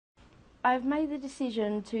I have made the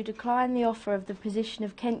decision to decline the offer of the position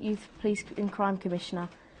of Kent Youth Police and Crime Commissioner.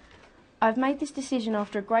 I have made this decision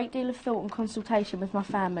after a great deal of thought and consultation with my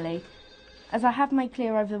family. As I have made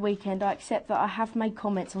clear over the weekend, I accept that I have made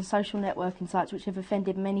comments on social networking sites which have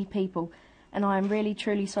offended many people, and I am really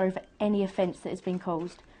truly sorry for any offence that has been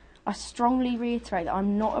caused. I strongly reiterate that I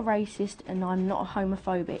am not a racist and I am not a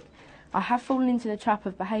homophobic. I have fallen into the trap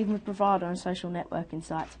of behaving with bravado on social networking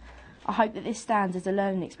sites. I hope that this stands as a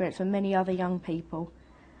learning experience for many other young people.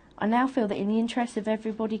 I now feel that in the interest of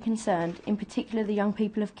everybody concerned, in particular the young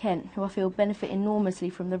people of Kent, who I feel benefit enormously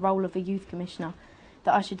from the role of a youth commissioner,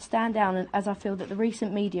 that I should stand down, and as I feel that the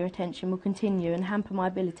recent media attention will continue and hamper my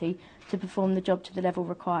ability to perform the job to the level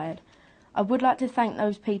required. I would like to thank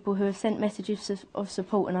those people who have sent messages of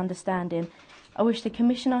support and understanding. I wish the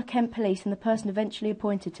Commissioner, Kent Police and the person eventually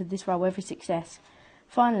appointed to this role every success.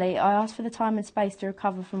 Finally, I ask for the time and space to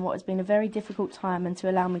recover from what has been a very difficult time and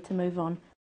to allow me to move on.